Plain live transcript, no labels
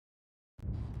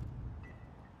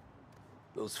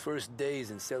Those first days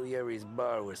in Salieri's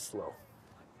bar were slow.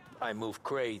 I moved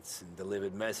crates and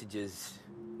delivered messages.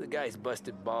 The guys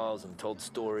busted balls and told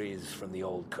stories from the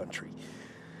old country.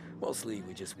 Mostly,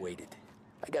 we just waited.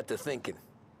 I got to thinking,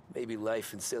 maybe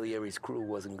life in Salieri's crew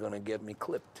wasn't gonna get me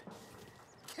clipped.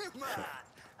 Come on!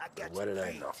 I got What did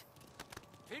I know?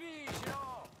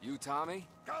 You, Tommy?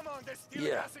 Come on, there's steel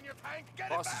Yeah. gas in your tank. Get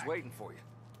Boss it is back. waiting for you.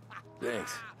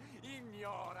 Thanks.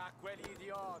 Ignora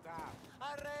quell'idiota!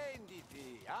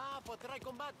 Arrenditi! Ah, potrai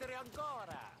combattere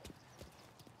ancora!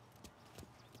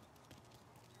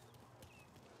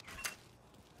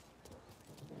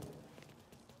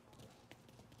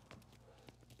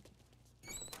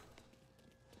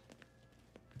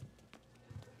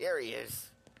 Here he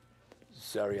is.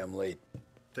 Sorry I'm late.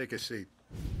 Take a seat.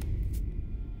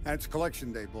 And it's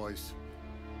collection day, boys.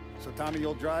 So Tommy,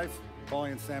 you'll drive.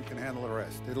 Paulie and Sam can handle the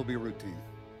rest. It'll be routine.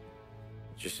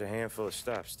 Just a handful of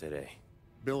stops today.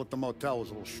 Bill at the motel was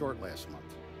a little short last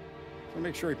month. So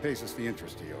make sure he pays us the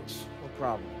interest he owes. No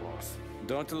problem, boss.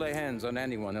 Don't lay hands on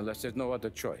anyone unless there's no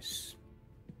other choice.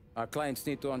 Our clients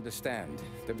need to understand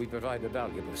that we provide a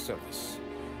valuable service.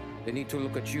 They need to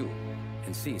look at you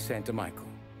and see Santa Michael.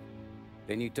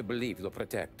 They need to believe you'll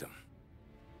protect them.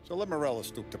 So let Morello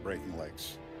stoop to breaking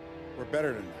legs. We're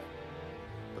better than that.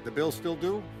 But the bills still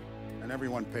due, and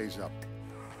everyone pays up.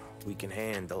 We can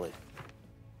handle it.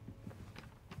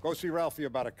 Go see Ralphie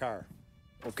about a car.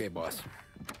 Okay, boss.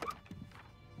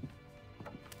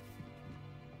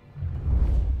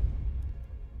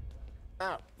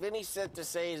 Oh, Vinny said to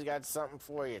say he's got something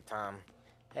for you, Tom.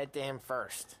 Head to him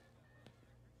first.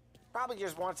 Probably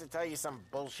just wants to tell you some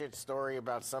bullshit story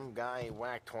about some guy he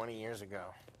whacked 20 years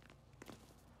ago.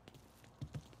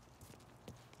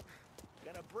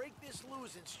 Gonna break this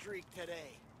losing streak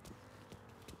today.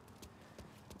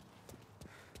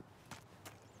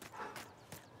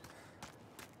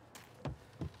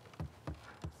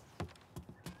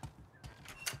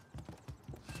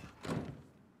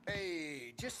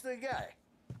 Hey, just the guy.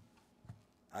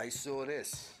 I saw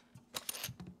this,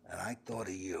 and I thought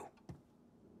of you.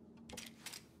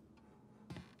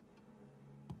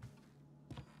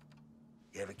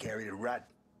 You ever carried a rod?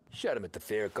 Shot him at the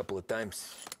fair a couple of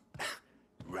times.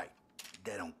 Right.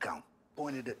 That don't count.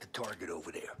 Pointed at the target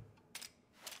over there.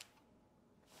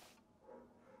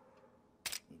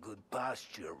 Good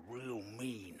posture, real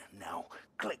mean. Now,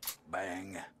 click,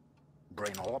 bang.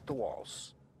 Brain all up the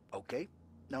walls. Okay?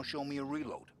 Now show me a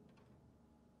reload.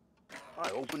 I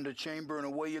open the chamber and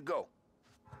away you go.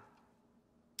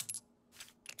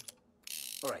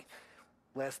 All right.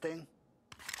 Last thing,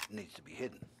 needs to be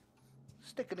hidden.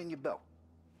 Stick it in your belt.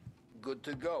 Good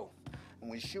to go. And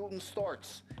when shooting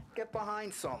starts, get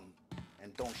behind something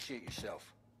and don't shit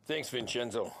yourself. Thanks,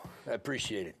 Vincenzo. I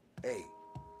appreciate it. Hey,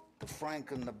 to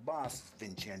Frank and the boss,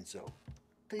 Vincenzo.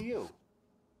 To you,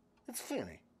 it's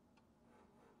Finny.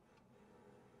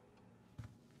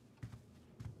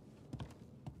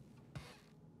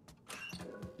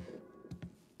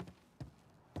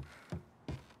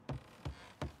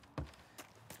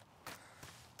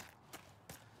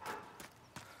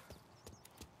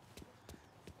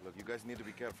 Look, you guys need to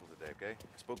be careful today, okay?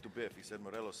 I spoke to Biff. He said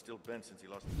Morello's still bent since he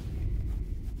lost...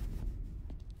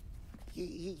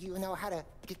 You know how to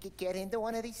get into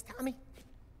one of these, Tommy?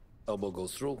 Elbow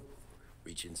goes through.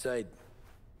 Reach inside.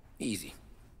 Easy.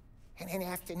 And an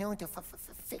afternoon to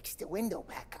fix the window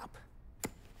back up.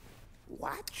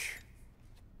 Watch.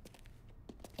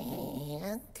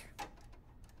 And...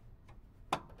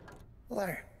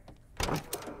 learn.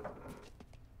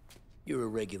 You're a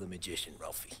regular magician,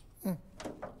 Ralphie. Come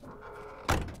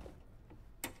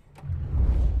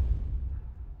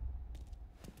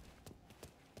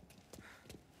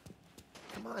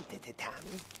on,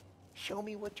 Tommy. Show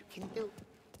me what you can do.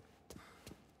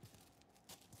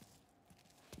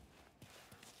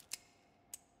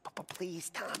 Please,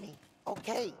 Tommy.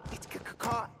 Okay, it's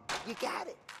caught. You got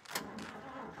it.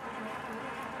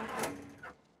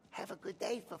 Have a good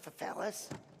day, fellas.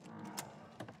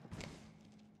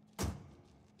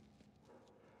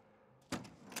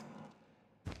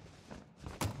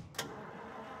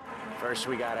 First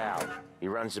we got Al. He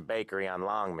runs a bakery on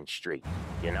Longman Street.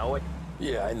 You know it?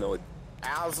 Yeah, I know it.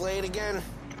 Al's late again?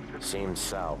 Seems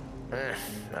so.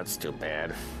 That's too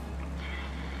bad.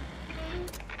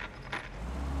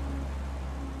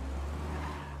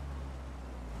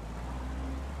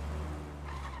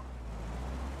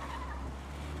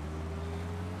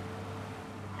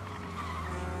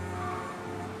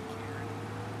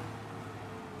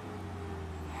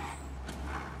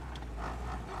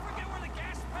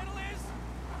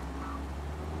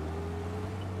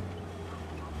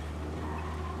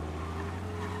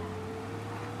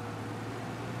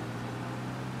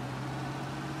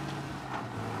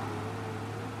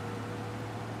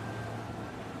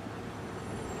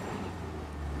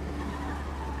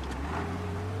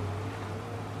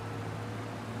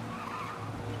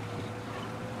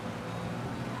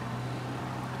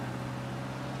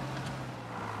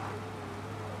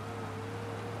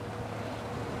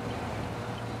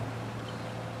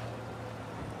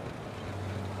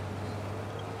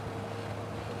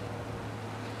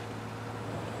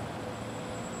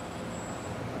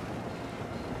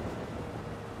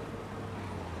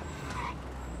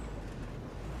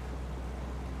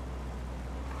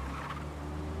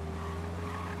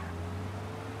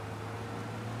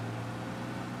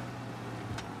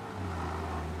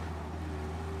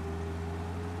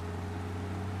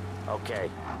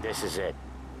 Okay, this is it.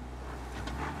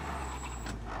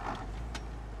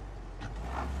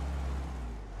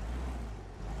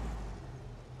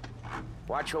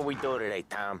 Watch what we do today,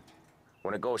 Tom.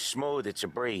 When it goes smooth, it's a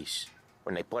breeze.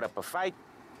 When they put up a fight,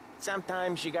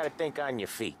 sometimes you gotta think on your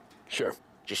feet. Sure.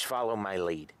 Just follow my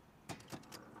lead.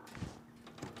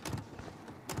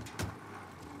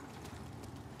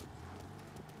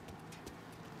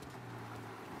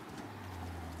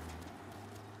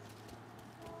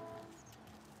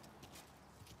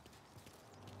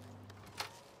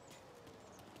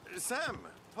 Sam,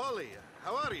 Polly,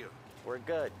 how are you? We're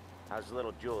good. How's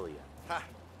little Julia? Ha!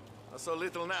 Not so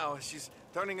little now. She's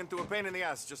turning into a pain in the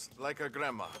ass, just like her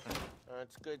grandma.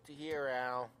 That's good to hear,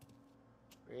 Al.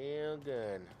 Real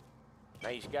good. Now,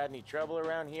 you got any trouble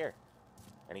around here?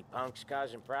 Any punks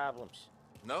causing problems?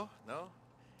 No, no.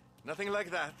 Nothing like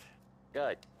that.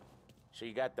 Good. So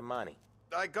you got the money?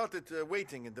 I got it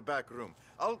waiting in the back room.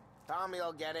 Tommy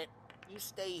will get it. You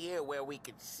stay here where we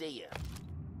can see you.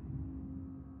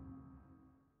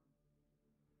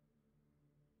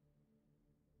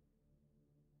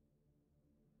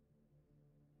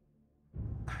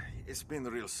 It's been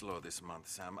real slow this month,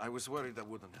 Sam. I was worried I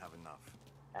wouldn't have enough.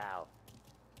 Al,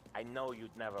 I know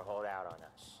you'd never hold out on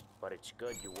us, but it's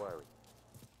good you worry.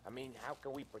 I mean, how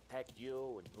can we protect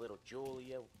you and little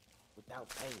Julia without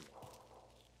payment?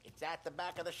 It's at the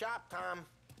back of the shop, Tom.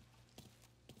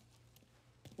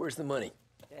 Where's the money?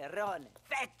 Perrone,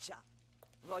 feccia!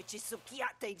 Voi ci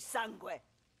succhiate il sangue!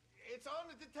 It's on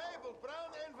the table,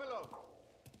 brown envelope.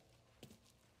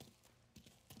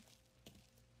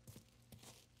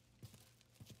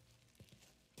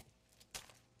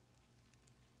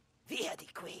 Via di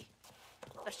qui!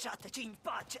 Lasciateci in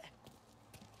pace!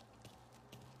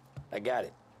 I got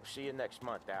it. We'll see you next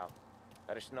month, Al.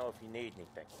 Let us know if you need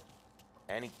anything.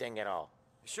 Anything at all.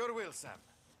 Sure will, Sam.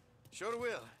 Sure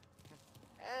will.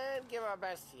 And give our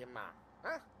best to your mom,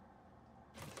 huh?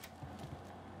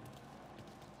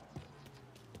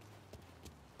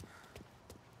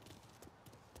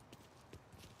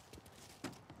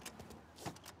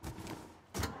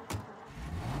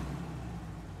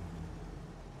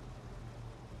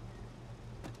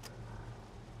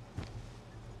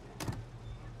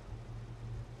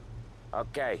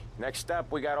 Okay, next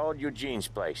up, we got old Eugene's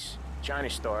place. China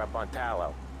store up on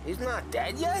Tallow. He's not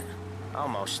dead yet?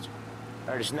 Almost.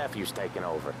 Heard his nephew's taking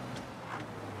over.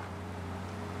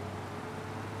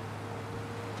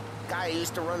 Guy who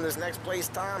used to run this next place,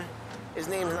 Tom, his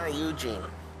name's not Eugene.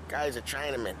 Guy's a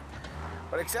Chinaman.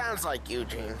 But it sounds like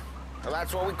Eugene. Well,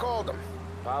 that's what we called him.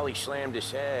 Polly slammed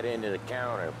his head into the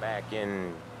counter back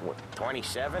in, what,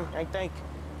 27, I think?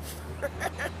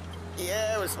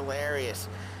 Yeah, it was hilarious.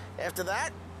 After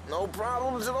that, no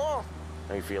problems at all.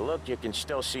 If you look, you can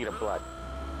still see the blood.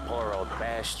 Poor old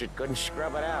bastard couldn't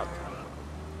scrub it out.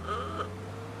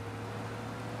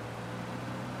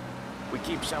 We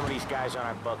keep some of these guys on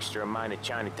our books to remind the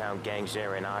Chinatown gangs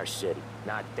they're in our city,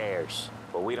 not theirs.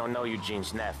 But we don't know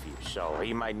Eugene's nephew, so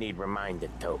he might need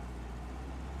reminding too.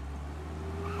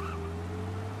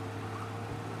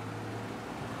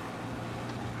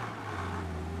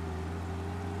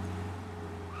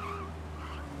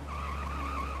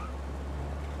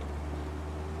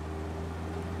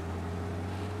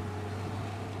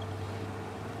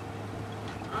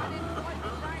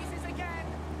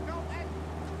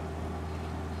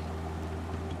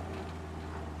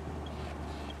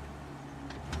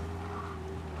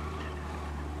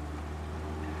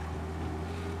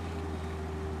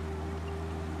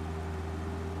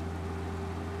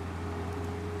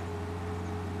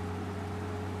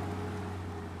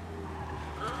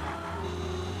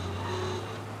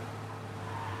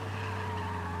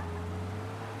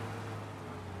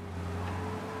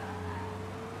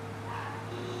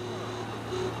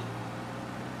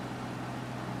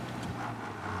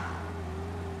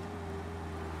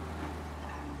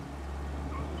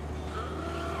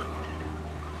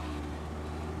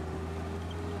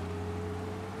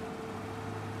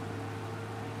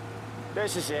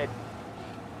 This is it.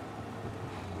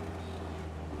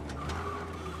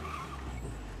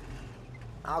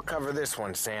 I'll cover this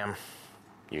one, Sam.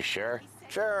 You sure?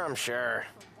 Sure, I'm sure.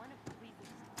 One of the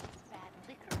reasons bad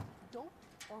liquor, dope,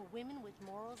 or women with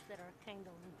morals that are kind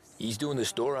of loose. He's doing the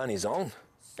store on his own?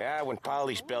 Yeah, when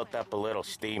Polly's built up a little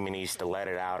steam, he needs to let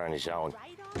it out on his own.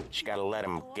 Just gotta let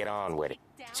him get on with it.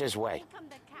 It's his way.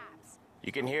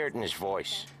 You can hear it in his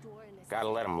voice. Gotta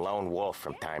let him lone wolf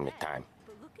from time to time.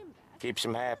 Keeps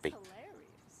him happy.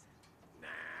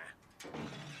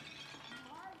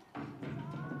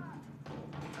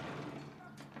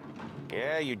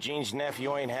 Yeah, Eugene's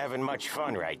nephew ain't having much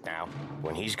fun right now.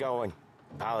 When he's going,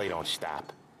 Polly don't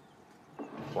stop.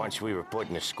 Once we were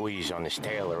putting a squeeze on this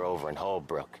tailor over in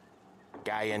Holbrook.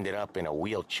 Guy ended up in a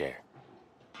wheelchair.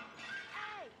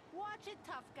 Hey, watch it,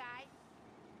 tough guy.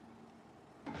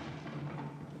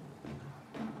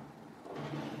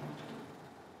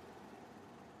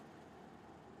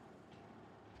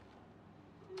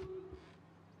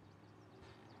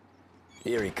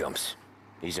 Here he comes.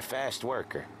 He's a fast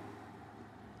worker.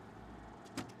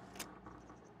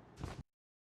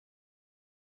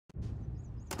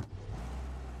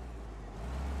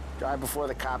 Drive before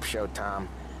the cop show, Tom.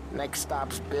 Next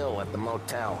stop's Bill at the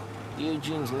motel.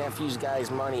 Eugene's nephew's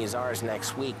guy's money is ours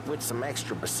next week, with some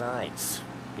extra besides.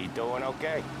 He doing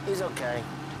okay? He's okay.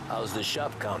 How's the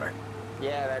shop counter?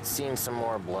 Yeah, that's seen some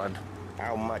more blood.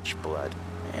 How much blood?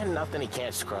 And nothing he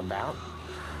can't scrub out.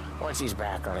 Once he's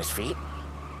back on his feet.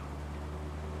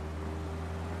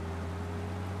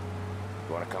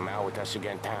 You wanna come out with us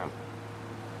again, Tom?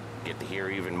 Get to hear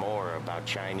even more about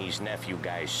Chinese nephew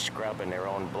guys scrubbing their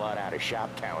own blood out of shop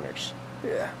counters.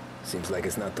 Yeah, seems like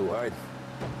it's not too hard.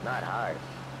 Not hard.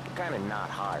 Kinda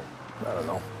not hard. I don't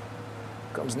know.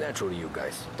 Comes natural to you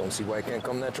guys. Don't see why it can't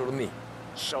come natural to me.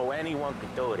 So anyone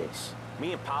could do this.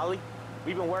 Me and Polly,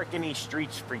 we've been working these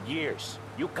streets for years.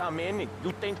 You come in and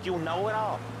you think you know it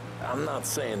all. I'm not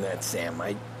saying that, Sam.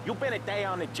 You've been a day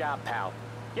on the job, pal.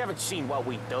 You haven't seen what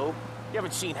we do. You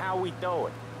haven't seen how we do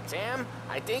it. Sam,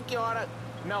 I think you oughta...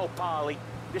 No, Polly.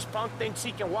 This punk thinks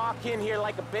he can walk in here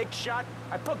like a big shot.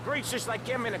 I put greasers like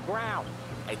him in the ground.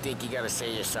 I think you gotta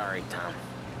say you're sorry, Tom.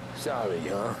 Sorry,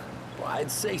 huh? Well,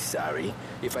 I'd say sorry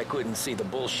if I couldn't see the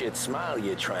bullshit smile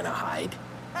you're trying to hide.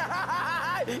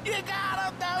 You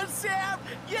got him, though, Sam!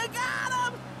 You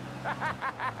got him!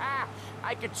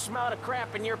 I could smell the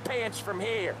crap in your pants from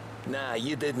here. Nah,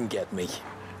 you didn't get me.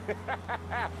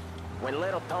 When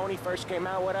little Tony first came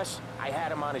out with us, I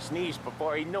had him on his knees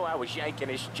before he knew I was yanking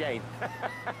his chain.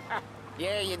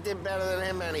 Yeah, you did better than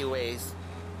him anyways.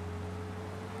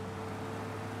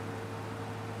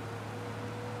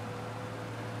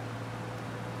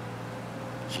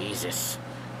 Jesus,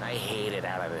 I hate it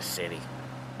out of the city.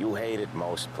 You hate it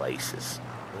most places.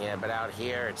 Yeah, but out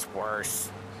here, it's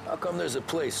worse. How come there's a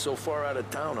place so far out of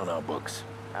town on our books?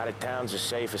 Out of town's the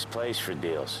safest place for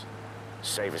deals.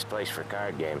 Safest place for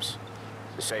card games.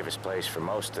 The safest place for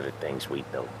most of the things we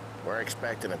do. We're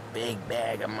expecting a big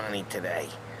bag of money today.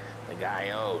 The guy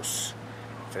owes.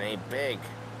 If it ain't big,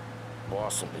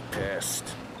 boss will be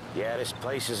pissed. Yeah, this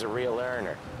place is a real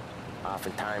earner.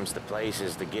 Oftentimes the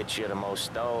places that get you the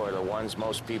most dough are the ones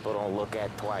most people don't look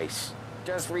at twice.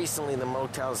 Just recently, the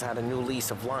motel's had a new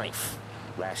lease of life.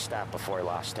 Last stop before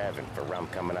Lost Heaven for rum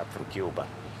coming up from Cuba.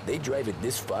 They drive it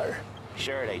this far?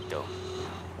 Sure they do.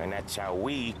 And that's how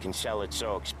we can sell it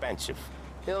so expensive.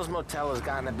 Hill's Motel has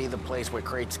gotten to be the place where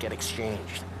crates get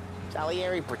exchanged.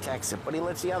 Salieri protects it, but he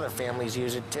lets the other families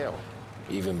use it too.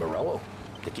 Even Morello?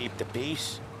 To keep the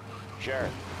peace? Sure.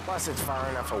 Plus, it's far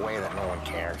enough away that no one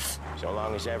cares. So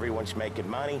long as everyone's making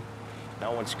money,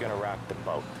 no one's gonna rock the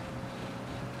boat.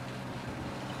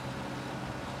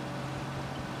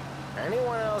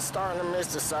 Anyone else starting to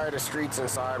miss the side of streets and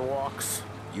sidewalks?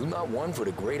 You not one for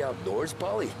the great outdoors,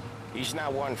 Polly? He's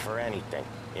not one for anything.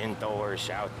 Indoors,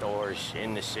 outdoors,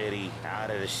 in the city,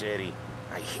 out of the city.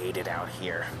 I hate it out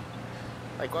here.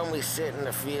 Like when we sit in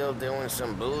the field doing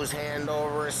some booze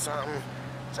handover or something.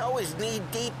 It's always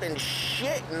knee-deep in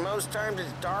shit, and most times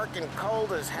it's dark and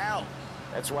cold as hell.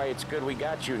 That's why it's good we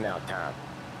got you now, Tom.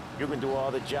 You can do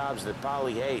all the jobs that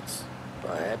Polly hates.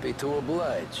 Well, happy to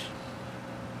oblige.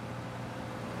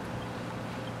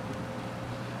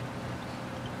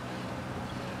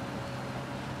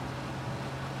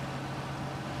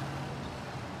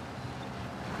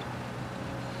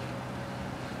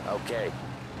 Okay,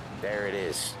 there it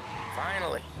is.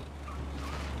 Finally.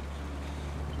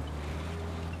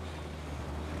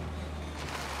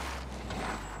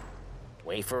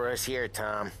 Wait for us here,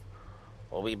 Tom.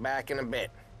 We'll be back in a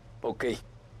bit. Okay.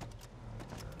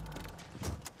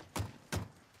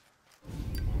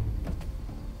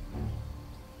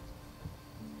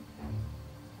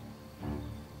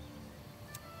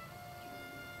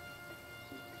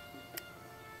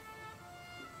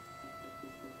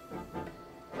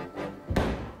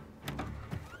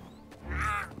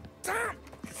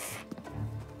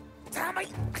 Tom, I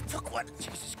took one.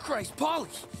 Jesus Christ, Polly!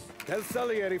 Tell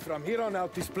Salieri from here on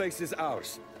out this place is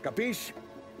ours. Capiche?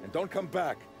 And don't come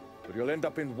back, or you'll end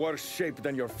up in worse shape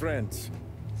than your friends.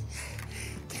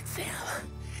 Get Sam.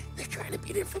 They're trying to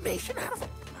beat information out of him.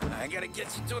 I gotta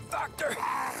get you to a doctor.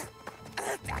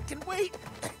 I can wait.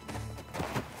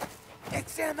 Get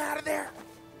Sam out of there.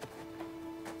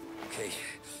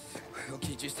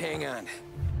 Okay, just hang on.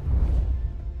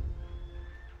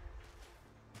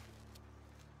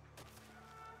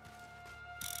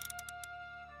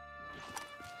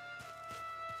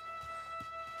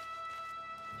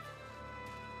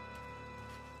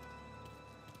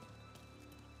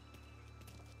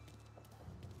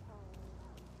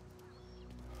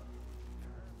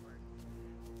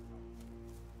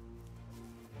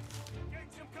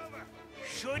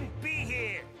 shouldn't be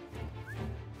here.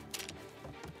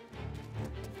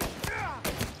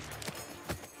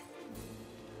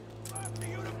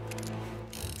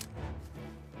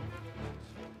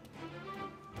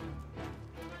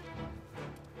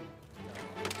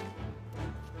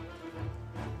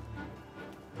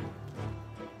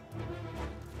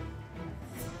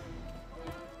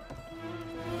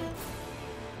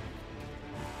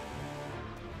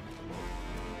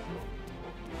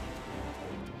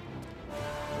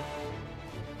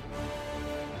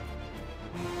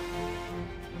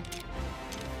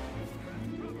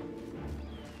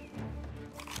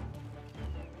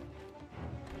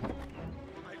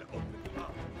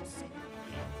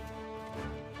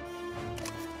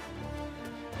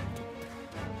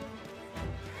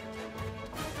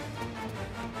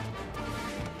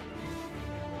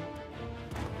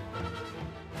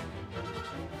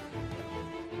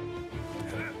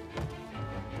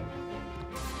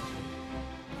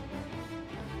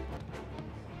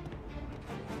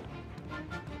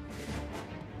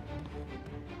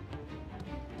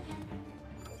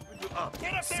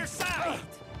 Get up their side!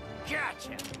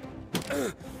 Gotcha!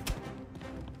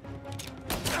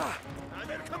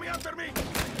 They're coming after me!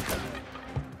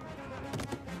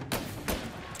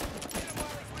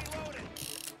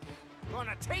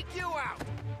 Gonna take you out!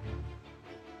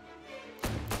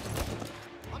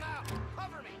 Come out!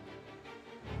 Cover me!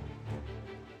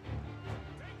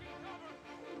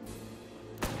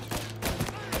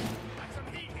 Got some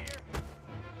heat here!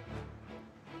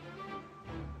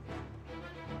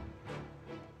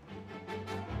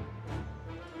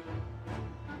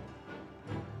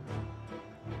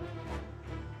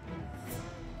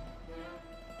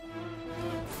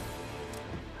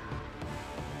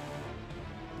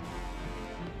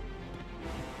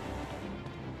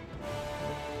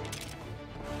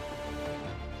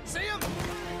 See him?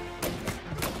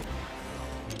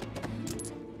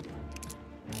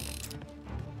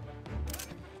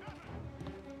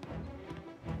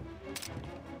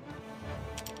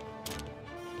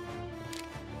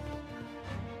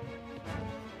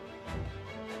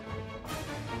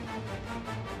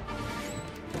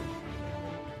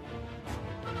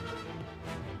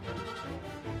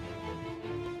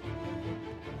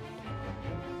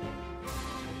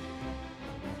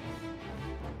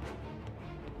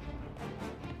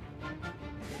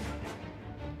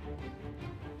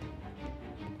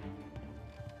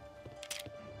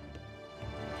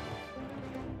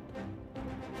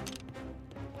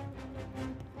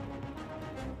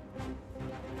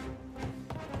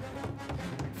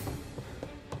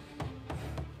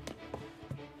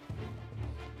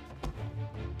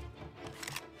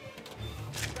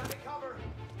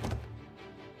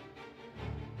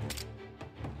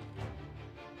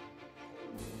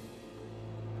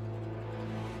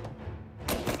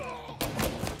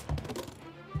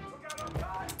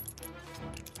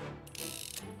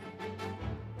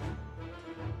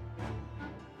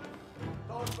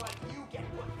 Like you get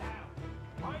put down.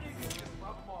 Why didn't you just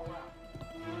rub them all out?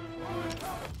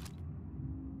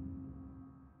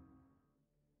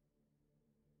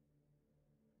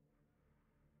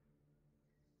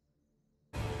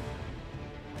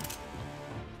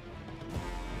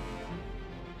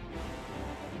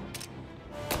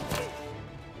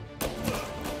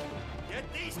 Get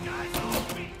these guys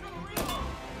off me!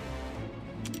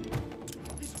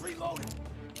 He's reloading!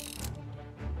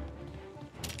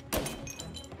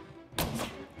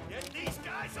 Get these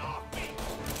guys off me!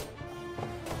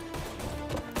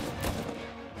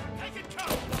 Take it,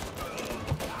 cover!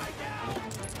 Lie down!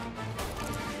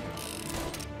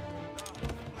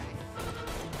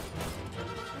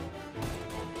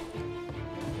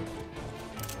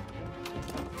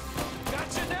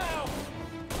 Gotcha now!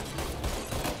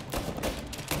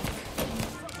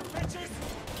 Bitches!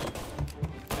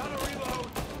 Gotta reload!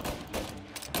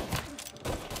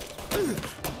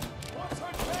 One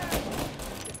turn back!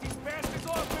 Get these bastards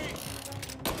off me!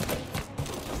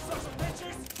 Sons of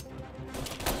bitches!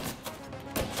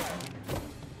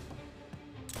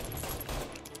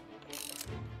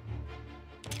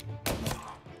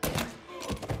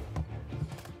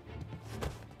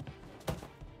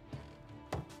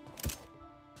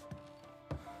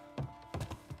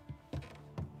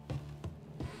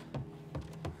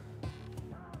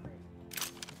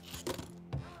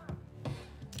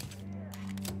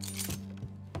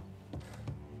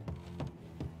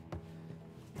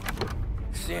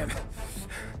 Sam,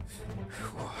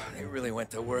 they really went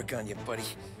to work on you, buddy.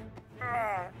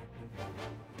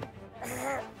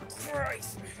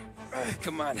 Christ.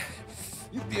 Come on.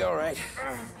 You'll be all right.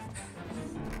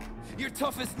 You're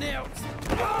tough as nails.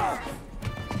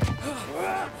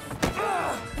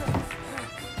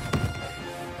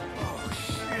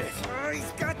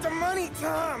 me,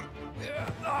 Tom!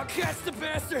 I'll catch the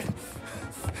bastard!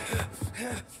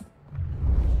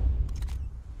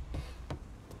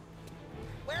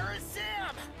 Where is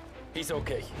Sam? He's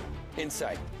okay.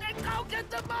 Inside. Then go get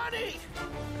the money!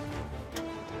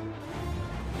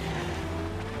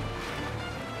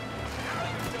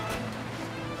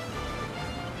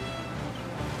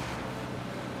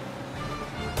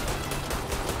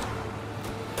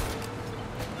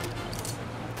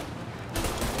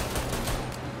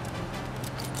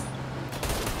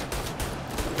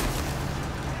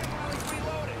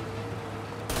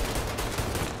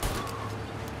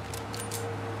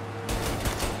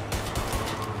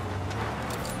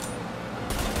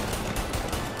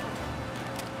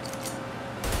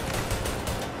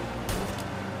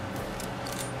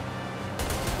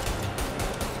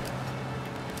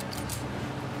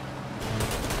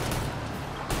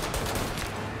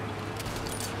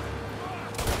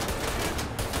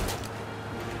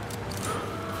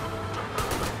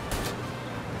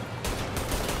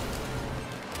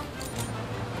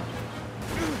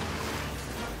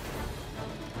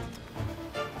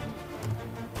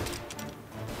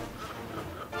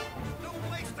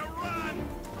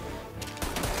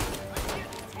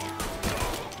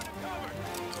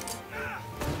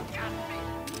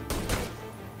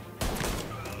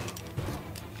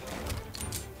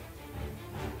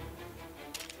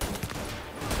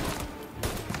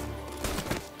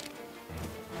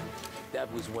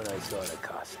 That was when I saw the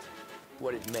cost.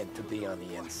 What it meant to be on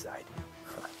the inside.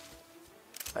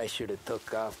 I should have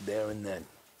took off there and then.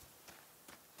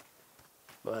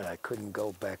 But I couldn't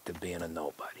go back to being a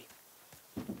nobody.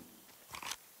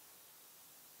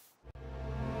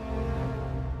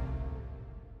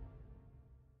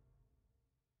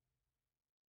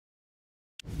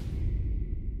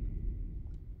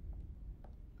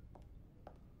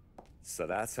 So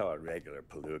that's how a regular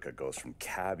palooka goes from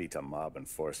cabbie to mob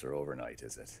enforcer overnight,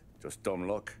 is it? Just dumb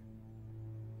luck?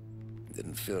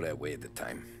 Didn't feel that way at the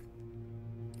time.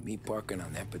 Me parking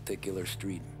on that particular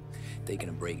street, taking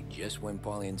a break just when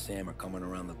Paulie and Sam are coming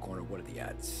around the corner, what are the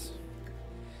odds?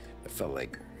 I felt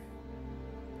like,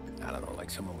 I don't know, like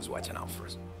someone was watching out for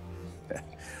us.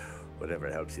 Whatever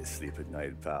helps you sleep at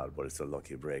night, pal, but it's a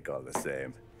lucky break all the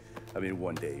same. I mean,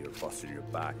 one day you're busting your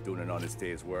back, doing an honest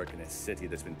day's work in a city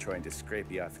that's been trying to scrape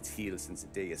you off its heels since the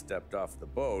day you stepped off the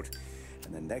boat,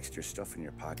 and then next you're stuffing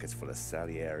your pockets full of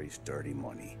Salieri's dirty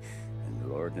money and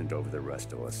lording it over the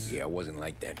rest of us. Yeah, it wasn't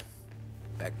like that.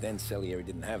 Back then, Salieri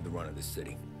didn't have the run of the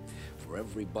city. For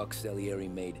every buck Salieri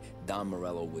made, Don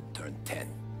Morello would turn 10.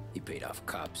 He paid off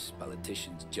cops,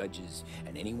 politicians, judges,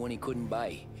 and anyone he couldn't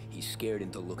buy, he scared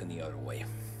into looking the other way.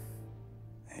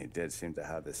 He did seem to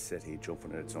have the city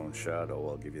jumping in its own shadow,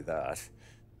 I'll give you that.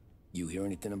 You hear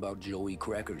anything about Joey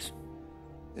Crackers?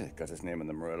 Yeah, got his name in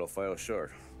the Morello file,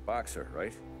 sure. Boxer,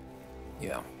 right?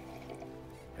 Yeah,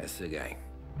 that's the guy.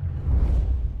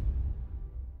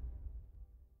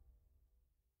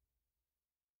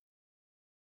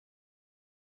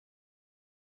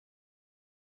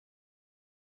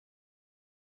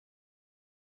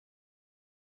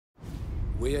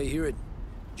 The way I hear it,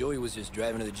 Joey was just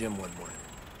driving to the gym one morning.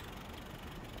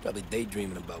 Probably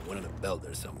daydreaming about winning a belt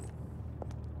or something.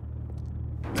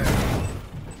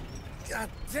 God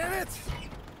damn it!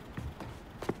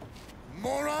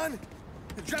 Moron!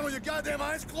 You drive with your goddamn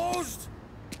eyes closed?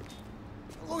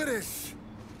 Look at this!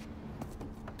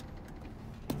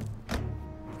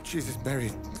 Jesus,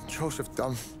 Mary, Joseph,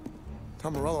 Tom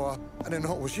Morello, I didn't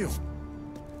know it was you.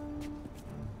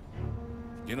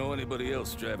 You know anybody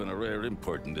else driving a rare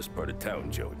import in this part of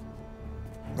town, Joey?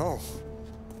 No.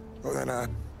 Well then,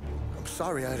 I'm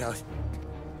sorry, I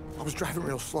was driving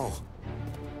real slow.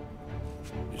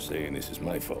 You're saying this is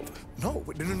my fault? No,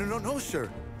 no, sir.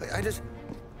 I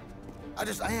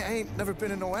ain't never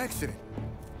been in no accident.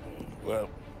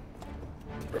 Well,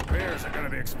 repairs are gonna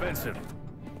be expensive.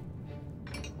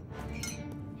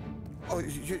 Oh,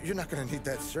 you're not gonna need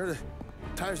that, sir. The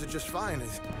tires are just fine. The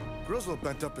grill's a little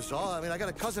bent up is all. I mean, I got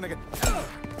a cousin that can...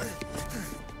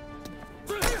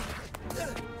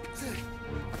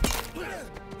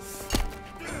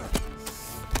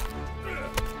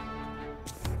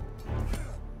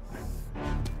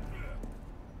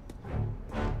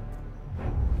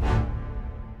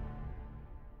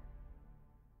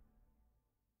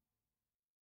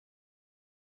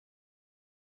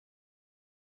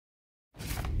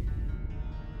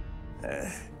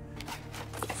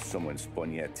 Someone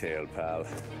spun you a tale, pal.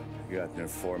 You got an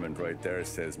informant right there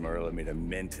says Morello made a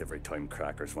mint every time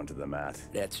Crackers went to the mat.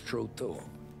 That's true, too.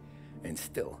 And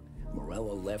still,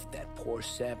 Morello left that poor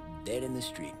sap dead in the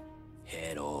street.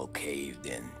 Head all caved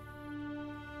in.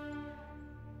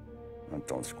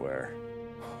 Don't square.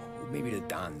 Maybe the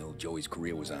Don knew Joey's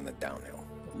career was on the downhill.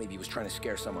 Maybe he was trying to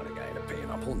scare some other guy into paying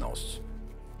up. Who knows?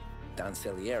 Don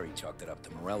Salieri chalked it up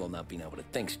to Morello not being able to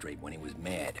think straight when he was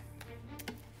mad.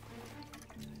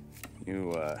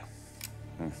 You,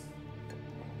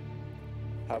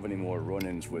 have any more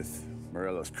run-ins with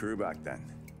Morello's crew back then?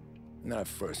 Not at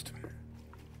first.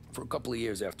 For a couple of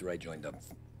years after I joined up,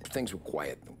 things were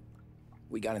quiet.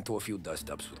 We got into a few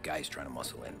dust-ups with guys trying to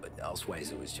muscle in, but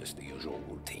elsewise it was just the usual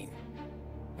routine.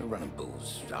 We're running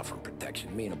booze, offering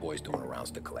protection, me and the boys doing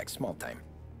rounds to collect, small time.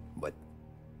 But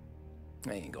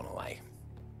I ain't gonna lie.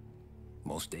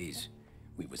 Most days,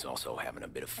 we was also having a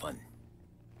bit of fun.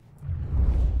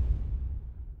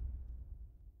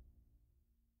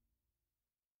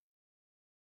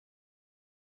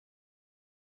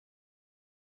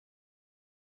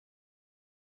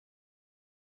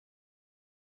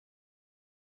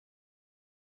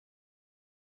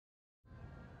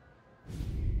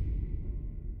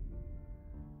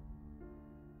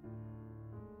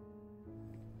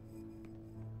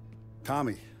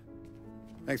 Tommy,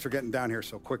 thanks for getting down here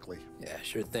so quickly. Yeah,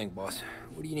 sure thing, boss.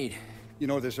 What do you need? You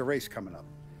know, there's a race coming up.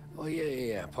 Oh,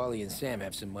 yeah. Paulie and Sam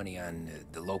have some money on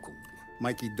the local...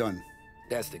 Mikey Dunn.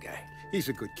 That's the guy. He's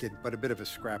a good kid, but a bit of a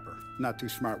scrapper. Not too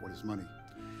smart with his money.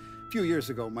 A few years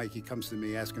ago, Mikey comes to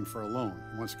me asking for a loan.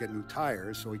 He wants to get new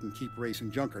tires so he can keep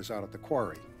racing junkers out at the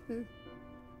quarry.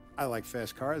 I like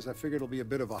fast cars. I figured it'll be a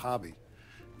bit of a hobby.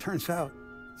 Turns out,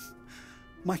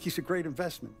 Mikey's a great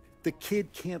investment. The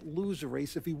kid can't lose a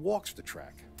race if he walks the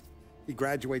track. He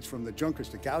graduates from the junkers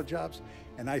to gal jobs,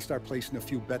 and I start placing a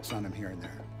few bets on him here and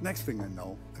there. Next thing I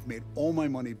know, I've made all my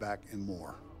money back and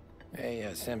more. Hey,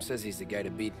 Sam says he's the guy to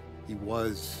beat. He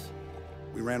was.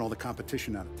 We ran all the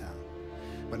competition out of town.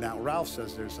 But now Ralph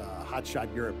says there's a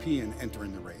hotshot European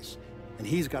entering the race, and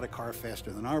he's got a car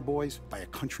faster than our boys by a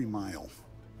country mile.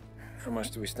 How much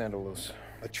do we stand to lose?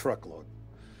 A truckload.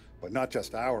 But not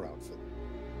just our outfit.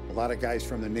 A lot of guys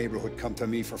from the neighborhood come to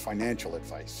me for financial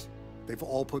advice. They've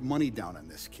all put money down on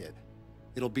this kid.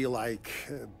 It'll be like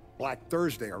Black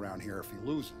Thursday around here if he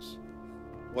loses.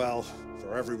 Well,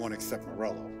 for everyone except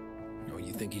Morello. Oh,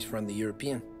 you think he's from the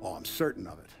European? Oh, I'm certain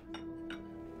of it.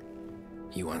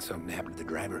 You want something to happen to the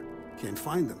driver? Can't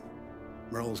find him.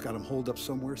 Morello's got him holed up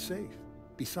somewhere safe.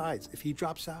 Besides, if he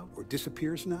drops out or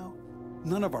disappears now,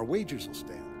 none of our wagers will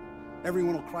stand.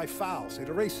 Everyone will cry foul, say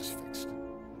the race is fixed.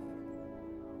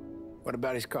 What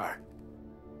about his car?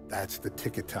 That's the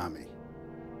ticket, Tommy.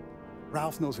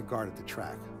 Ralph knows a guard at the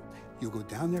track. You go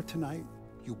down there tonight,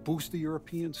 you boost the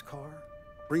European's car,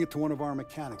 bring it to one of our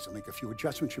mechanics, and make a few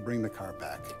adjustments, you bring the car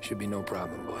back. Should be no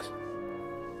problem, boss.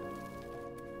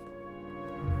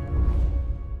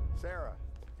 Sarah,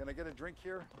 can I get a drink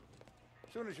here?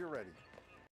 As soon as you're ready.